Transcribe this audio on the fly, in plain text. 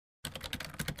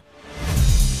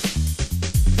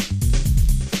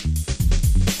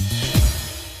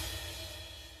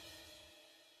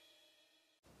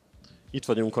Itt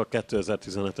vagyunk a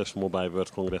 2017-es Mobile World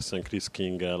Congressen Chris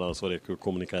Kinggel, az Oracle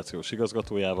kommunikációs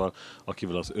igazgatójával,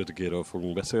 akivel az 5G-ről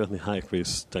fogunk beszélgetni. Hi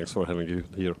Chris, thanks for having you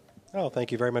here. Oh,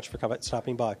 thank you very much for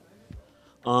stopping by.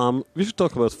 We should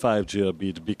talk about 5G a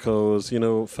bit because,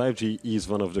 5G is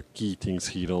one of the key things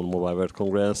here on Mobile World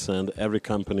Congress and every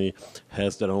company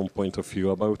has their own point of view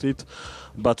about it.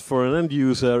 But for an end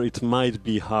user, it might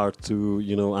be hard to,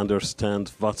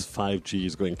 understand what 5G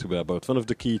is going to be about. One of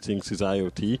the key things is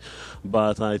IoT,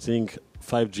 but I think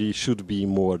 5G should be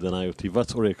more than IoT.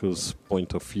 What's Oracle's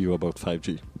point of view about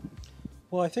 5G?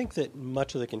 Well, I think that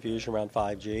much of the confusion around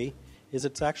 5G is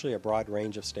it's actually a broad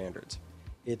range of standards.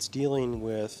 It's dealing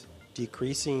with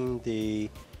decreasing the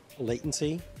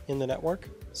latency in the network,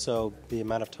 so the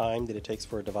amount of time that it takes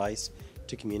for a device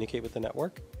to communicate with the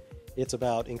network. It's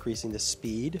about increasing the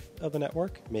speed of the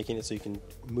network, making it so you can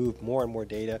move more and more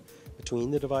data between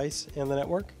the device and the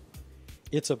network.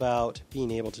 It's about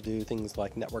being able to do things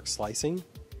like network slicing.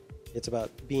 It's about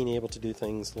being able to do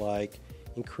things like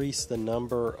increase the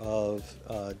number of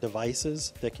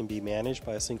devices that can be managed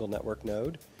by a single network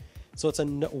node. So it's a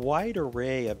wide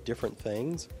array of different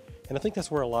things, and I think that's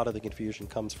where a lot of the confusion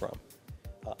comes from.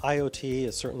 IoT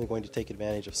is certainly going to take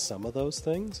advantage of some of those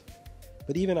things,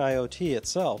 but even IoT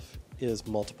itself is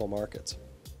multiple markets.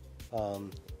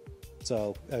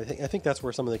 So I think that's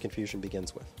where some of the confusion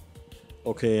begins with.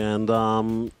 Okay, and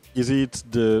is it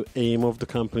the aim of the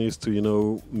companies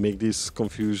to, make these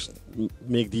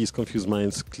confused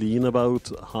minds clean about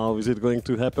how is it going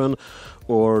to happen,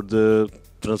 or the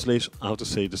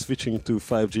the switching to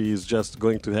 5G is just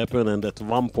going to happen, and at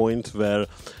one point where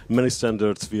many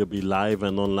standards will be live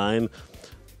and online,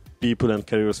 people and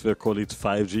carriers will call it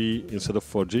 5G instead of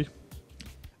 4G?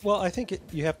 Well, I think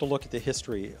you have to look at the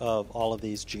history of all of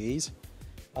these Gs.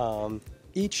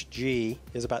 Each G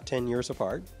is about 10 years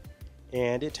apart,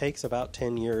 and it takes about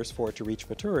 10 years for it to reach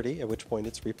maturity, at which point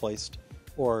it's replaced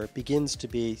or begins to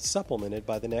be supplemented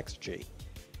by the next G.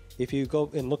 If you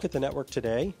go and look at the network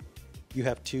today, you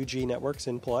have 2G networks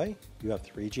in play, you have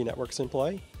 3G networks in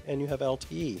play, and you have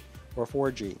LTE or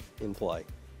 4G in play.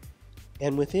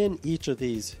 And within each of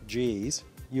these Gs,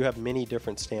 you have many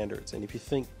different standards. And if you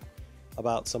think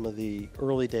about some of the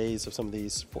early days of some of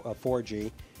these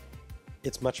 4G,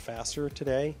 it's much faster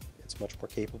today, it's much more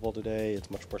capable today,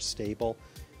 it's much more stable.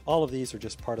 All of these are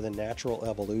just part of the natural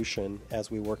evolution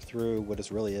as we work through what is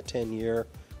really a 10-year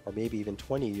or maybe even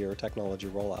 20-year technology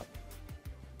rollout.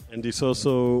 And this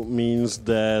also means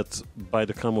that by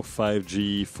the come of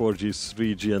 5G, 4G,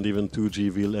 3G, and even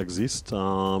 2G will exist,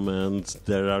 and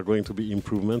there are going to be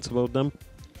improvements about them?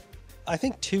 I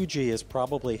think 2G is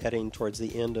probably heading towards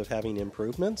the end of having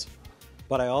improvements,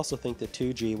 but I also think that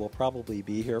 2G will probably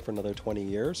be here for another 20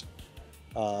 years.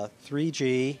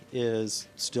 3G is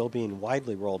still being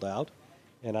widely rolled out,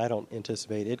 and I don't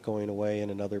anticipate it going away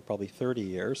in another probably 30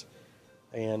 years.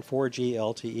 And 4G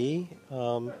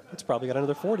LTE, it's probably got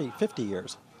another 40, 50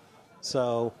 years.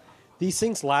 So these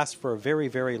things last for a very,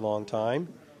 very long time,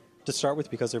 to start with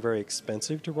because they're very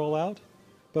expensive to roll out,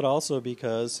 but also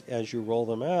because as you roll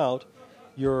them out,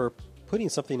 you're putting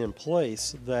something in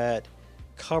place that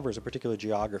covers a particular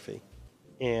geography.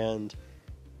 And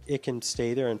it can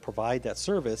stay there and provide that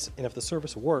service, and if the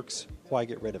service works, why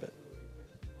get rid of it?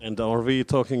 And are we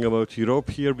talking about Europe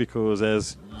here? Because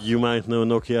as you might know,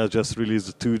 Nokia just released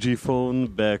a 2G phone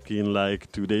back in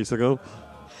like 2 days ago.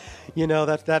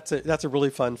 That's a really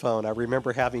fun phone. I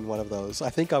remember having one of those. I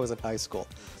think I was in high school.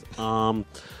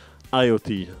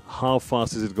 IoT, how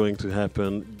fast is it going to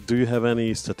happen? Do you have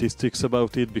any statistics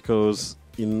about it? Because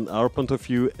in our point of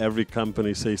view, every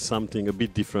company says something a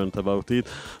bit different about it,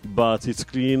 but it's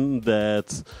clear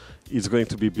that it's going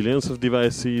to be billions of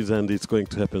devices and it's going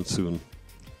to happen soon.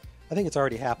 I think it's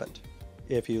already happened.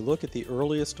 If you look at the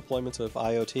earliest deployments of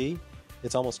IoT,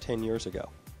 it's almost 10 years ago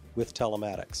with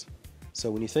telematics. So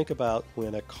when you think about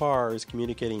when a car is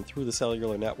communicating through the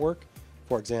cellular network,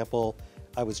 for example,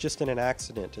 I was just in an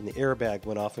accident and the airbag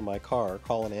went off in my car,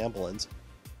 call an ambulance,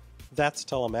 that's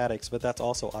telematics, but that's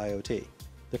also IoT.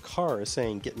 The car is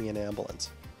saying, get me an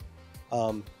ambulance.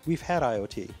 We've had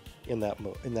IoT in that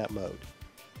mode.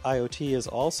 IoT is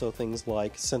also things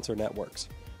like sensor networks.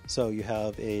 So you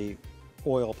have a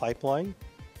oil pipeline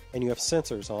and you have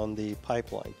sensors on the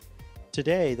pipeline.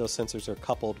 Today, those sensors are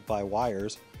coupled by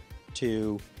wires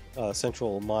to a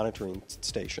central monitoring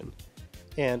station.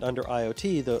 And under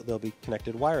IoT, they'll be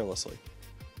connected wirelessly.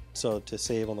 So to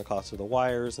save on the cost of the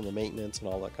wires and the maintenance and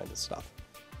all that kind of stuff.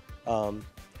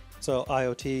 So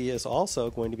IoT is also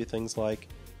going to be things like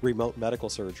remote medical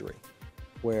surgery,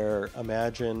 where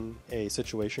imagine a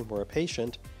situation where a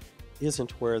patient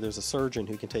isn't where there's a surgeon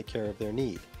who can take care of their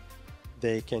need.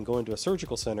 they can go into a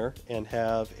surgical center and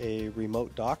have a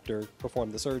remote doctor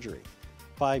perform the surgery.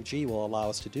 5G will allow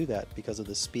us to do that because of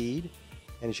the speed,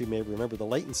 and as you may remember, the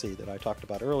latency that I talked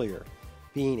about earlier,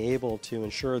 being able to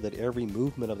ensure that every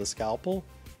movement of the scalpel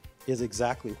is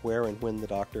exactly where and when the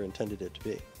doctor intended it to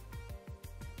be.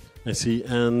 I see.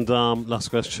 And last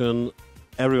question.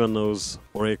 Everyone knows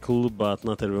Oracle, but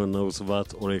not everyone knows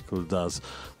what Oracle does.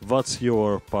 What's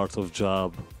your part of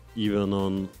job, even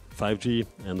on 5G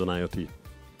and on IoT?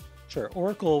 Sure.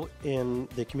 Oracle in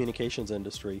the communications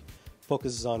industry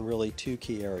focuses on really two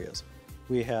key areas.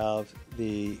 We have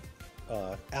the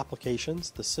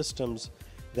applications, the systems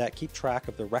that keep track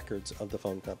of the records of the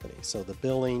phone company. So the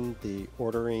billing, the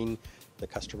ordering, the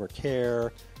customer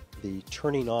care, the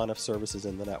turning on of services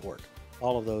in the network.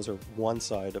 All of those are one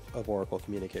side of Oracle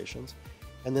Communications.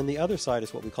 And then the other side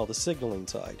is what we call the signaling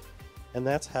side. And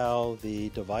that's how the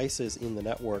devices in the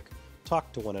network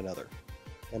talk to one another.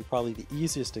 And probably the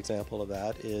easiest example of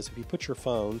that is if you put your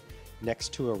phone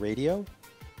next to a radio,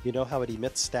 you know how it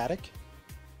emits static?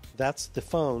 That's the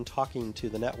phone talking to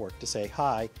the network to say,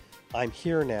 hi, I'm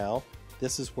here now.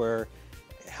 This is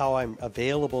how I'm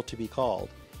available to be called.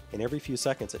 And every few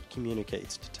seconds it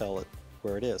communicates to tell it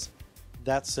where it is.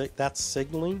 That's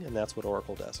signaling, and that's what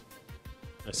Oracle does.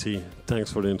 I see.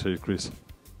 Thanks for the interview, Chris.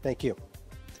 Thank you.